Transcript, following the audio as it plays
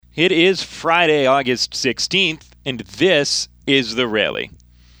It is Friday, August 16th, and this is The Rally.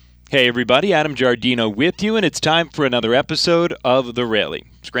 Hey everybody, Adam Giardino with you, and it's time for another episode of The Rally.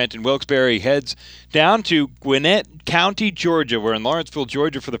 Scranton Wilkes-Barre heads down to Gwinnett County, Georgia. We're in Lawrenceville,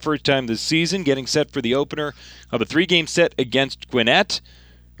 Georgia for the first time this season, getting set for the opener of a 3-game set against Gwinnett.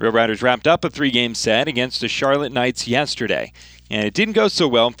 Rail Riders wrapped up a 3-game set against the Charlotte Knights yesterday, and it didn't go so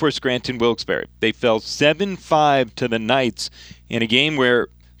well for Scranton Wilkes-Barre. They fell 7-5 to the Knights in a game where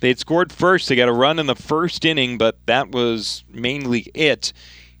they'd scored first. They got a run in the first inning, but that was mainly it.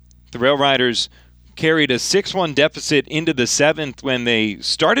 The Rail Riders carried a 6-1 deficit into the 7th when they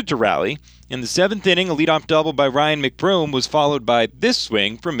started to rally. In the 7th inning, a leadoff double by Ryan McBroom was followed by this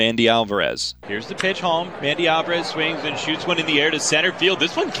swing from Mandy Alvarez. Here's the pitch home. Mandy Alvarez swings and shoots one in the air to center field.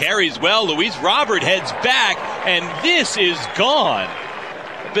 This one carries well. Luis Robert heads back, and this is gone.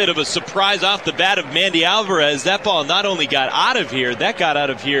 A bit of a surprise off the bat of Mandy Alvarez. That ball not only got out of here, that got out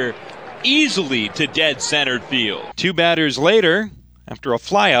of here easily to dead center field. 2 batters later, after a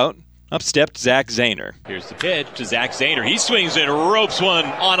flyout, up stepped Zach Zahner. Here's the pitch to Zach Zahner. He swings and ropes one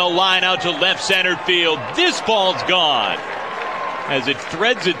on a line out to left center field. This ball's gone as it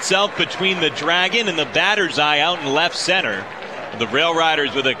threads itself between the Dragon and the batter's eye out in left center. The Rail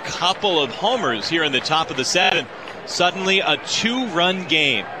Riders with a couple of homers here in the top of the 7th. Suddenly a 2-run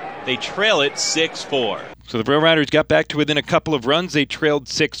game. They trail it 6-4. So the Rail Riders got back to within a couple of runs. They trailed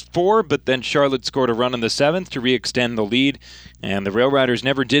 6-4, but then Charlotte scored a run in the 7th to re-extend the lead. And the Rail Riders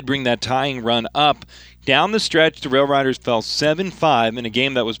never did bring that tying run up. Down the stretch, the Rail Riders fell 7-5 in a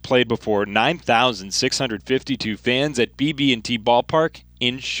game that was played before 9,652 fans at BB&T Ballpark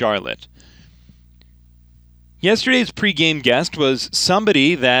in Charlotte. Yesterday's pregame guest was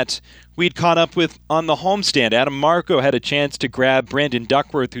somebody that we'd caught up with on the homestand. Adam Marco had a chance to grab Brandon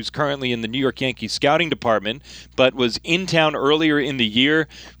Duckworth, who's currently in the New York Yankees scouting department, but was in town earlier in the year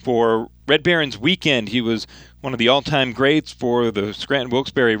for Red Barons weekend. He was one of the all-time greats for the Scranton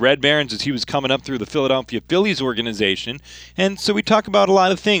Wilkes-Barre Red Barons as he was coming up through the Philadelphia Phillies organization. And so we talk about a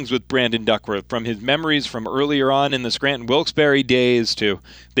lot of things with Brandon Duckworth, from his memories from earlier on in the Scranton Wilkes-Barre days to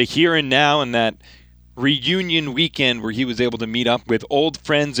the here and now and that reunion weekend where he was able to meet up with old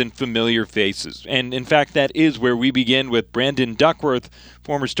friends and familiar faces. And in fact, that is where we begin with Brandon Duckworth,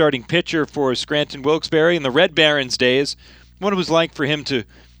 former starting pitcher for Scranton Wilkes-Barre in the Red Barons days, what it was like for him to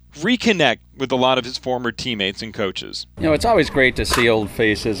reconnect with a lot of his former teammates and coaches. You know, it's always great to see old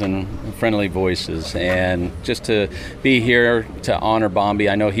faces and friendly voices, and just to be here to honor Bombi.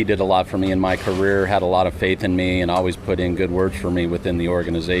 I know he did a lot for me in my career, had a lot of faith in me, and always put in good words for me within the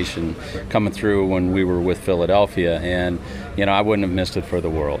organization coming through when we were with Philadelphia, and you know, I wouldn't have missed it for the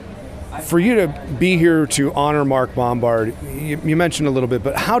world. For you to be here to honor Mark Bombard, you mentioned a little bit,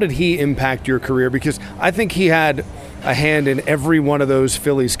 but how did he impact your career? Because I think he had a hand in every one of those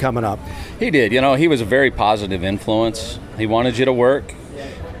Phillies coming up. He did. You know, he was a very positive influence. He wanted you to work,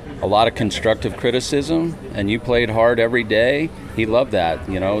 a lot of constructive criticism, and you played hard every day. He loved that.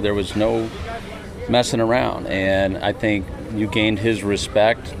 You know, there was no messing around, and I think you gained his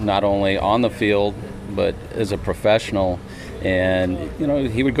respect not only on the field but as a professional. And, you know,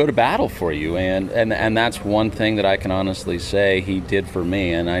 he would go to battle for you. And that's one thing that I can honestly say he did for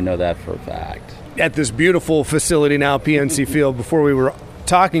me, and I know that for a fact. At this beautiful facility now, PNC Field, before we were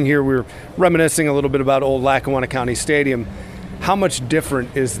talking here, we were reminiscing a little bit about old Lackawanna County Stadium. How much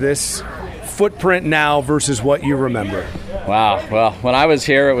different is this footprint now versus what you remember? Wow. Well, when I was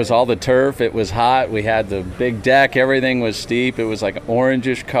here, it was all the turf. It was hot. We had the big deck. Everything was steep. It was like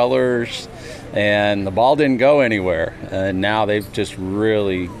orangish colors. And the ball didn't go anywhere. And now they've just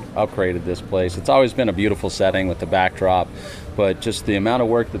really upgraded this place. It's always been a beautiful setting with the backdrop, but just the amount of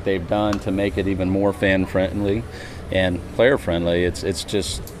work that they've done to make it even more fan-friendly and player-friendly, it's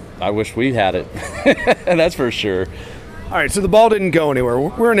just, I wish we had it. That's for sure. All right, so the ball didn't go anywhere.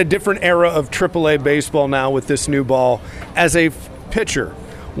 We're in a different era of AAA baseball now with this new ball. As a pitcher,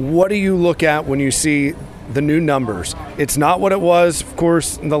 what do you look at when you see the new numbers? It's not what it was, of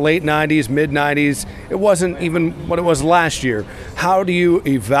course, in the late 90s, mid-90s. It wasn't even what it was last year. How do you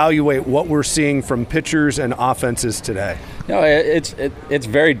evaluate what we're seeing from pitchers and offenses today? You know, it's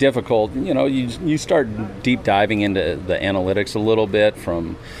very difficult. You know, you start deep diving into the analytics a little bit,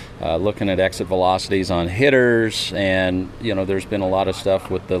 from looking at exit velocities on hitters, and you know, there's been a lot of stuff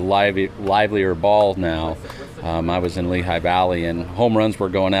with the livelier ball now. I was in Lehigh Valley, and home runs were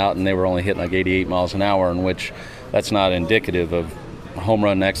going out, and they were only hitting like 88 miles an hour, in which that's not indicative of home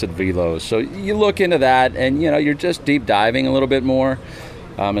run exit velos. So you look into that, and you know, you're just deep diving a little bit more.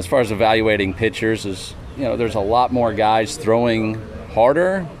 As far as evaluating pitchers, is, you know, there's a lot more guys throwing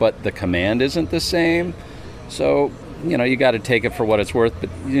harder, but the command isn't the same. So you got to take it for what it's worth, but,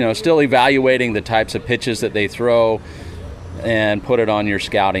 still evaluating the types of pitches that they throw and put it on your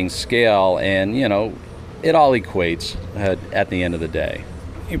scouting scale. And, it all equates at the end of the day.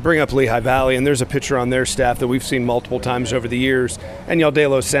 You bring up Lehigh Valley, and there's a pitcher on their staff that we've seen multiple times over the years, Enyel De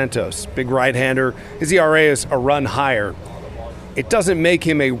Los Santos, big right-hander. His ERA is a run higher. It doesn't make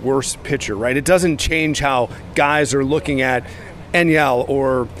him a worse pitcher, right? It doesn't change how guys are looking at Enyel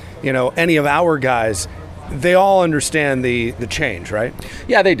or, any of our guys. They all understand the change, right?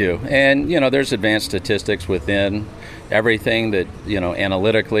 Yeah, they do. And, there's advanced statistics within everything that,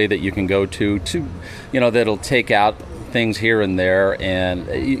 analytically that you can go to, that'll take out things here and there, and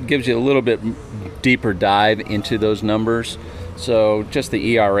it gives you a little bit deeper dive into those numbers. So just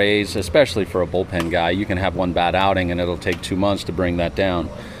the ERAs, especially for a bullpen guy, you can have one bad outing and it'll take 2 months to bring that down,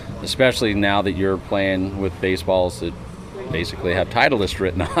 especially now that you're playing with baseballs that basically have Titleist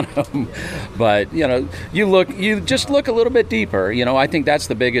written on them. But, you just look a little bit deeper. I think that's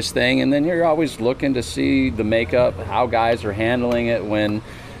the biggest thing. And then you're always looking to see the makeup, how guys are handling it when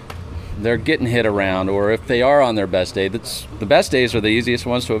they're getting hit around, or if they are on their best day. The best days are the easiest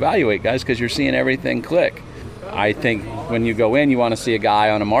ones to evaluate, guys, because you're seeing everything click. I think when you go in, you want to see a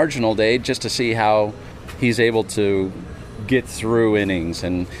guy on a marginal day just to see how he's able to get through innings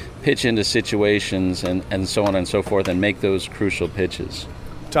and pitch into situations and so on and so forth and make those crucial pitches.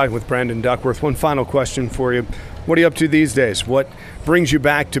 Talking with Brandon Duckworth. One final question for you. What are you up to these days? What brings you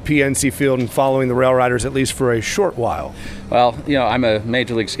back to PNC Field and following the Rail Riders at least for a short while? Well, I'm a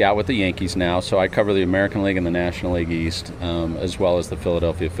Major League scout with the Yankees now, so I cover the American League and the National League East, as well as the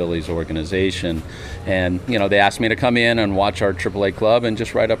Philadelphia Phillies organization. And, they asked me to come in and watch our AAA club and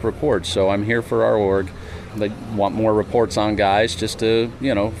just write up reports. So I'm here for our org. They want more reports on guys just to,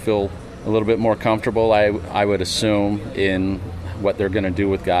 feel a little bit more comfortable, I would assume, in what they're going to do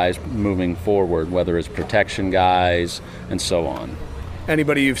with guys moving forward, whether it's protection guys and so on.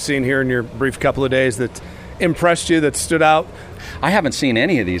 Anybody you've seen here in your brief couple of days that impressed you, that stood out? I haven't seen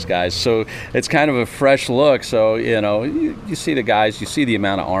any of these guys, so it's kind of a fresh look. So, you see the guys, you see the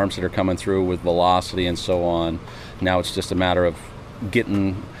amount of arms that are coming through with velocity and so on. Now it's just a matter of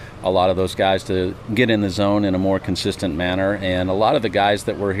getting a lot of those guys to get in the zone in a more consistent manner. And a lot of the guys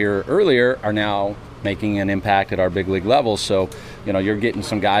that were here earlier are now making an impact at our big league level. So, you're getting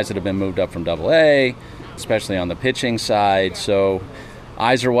some guys that have been moved up from AA, especially on the pitching side. So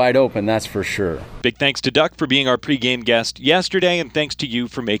eyes are wide open, that's for sure. Big thanks to Duck for being our pregame guest yesterday, and thanks to you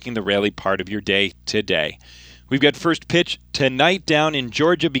for making the rally part of your day today. We've got first pitch tonight down in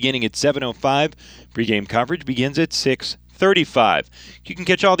Georgia beginning at 7:05. Pregame coverage begins at 6:35. You can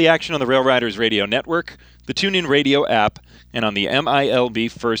catch all the action on the Rail Riders Radio Network, the TuneIn Radio app, and on the MILB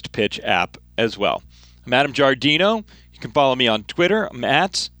First Pitch app as well. I'm Adam Giardino. You can follow me on Twitter. I'm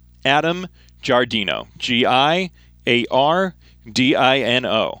at Adam Giardino, Giardino.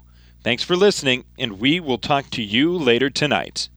 Thanks for listening, and we will talk to you later tonight.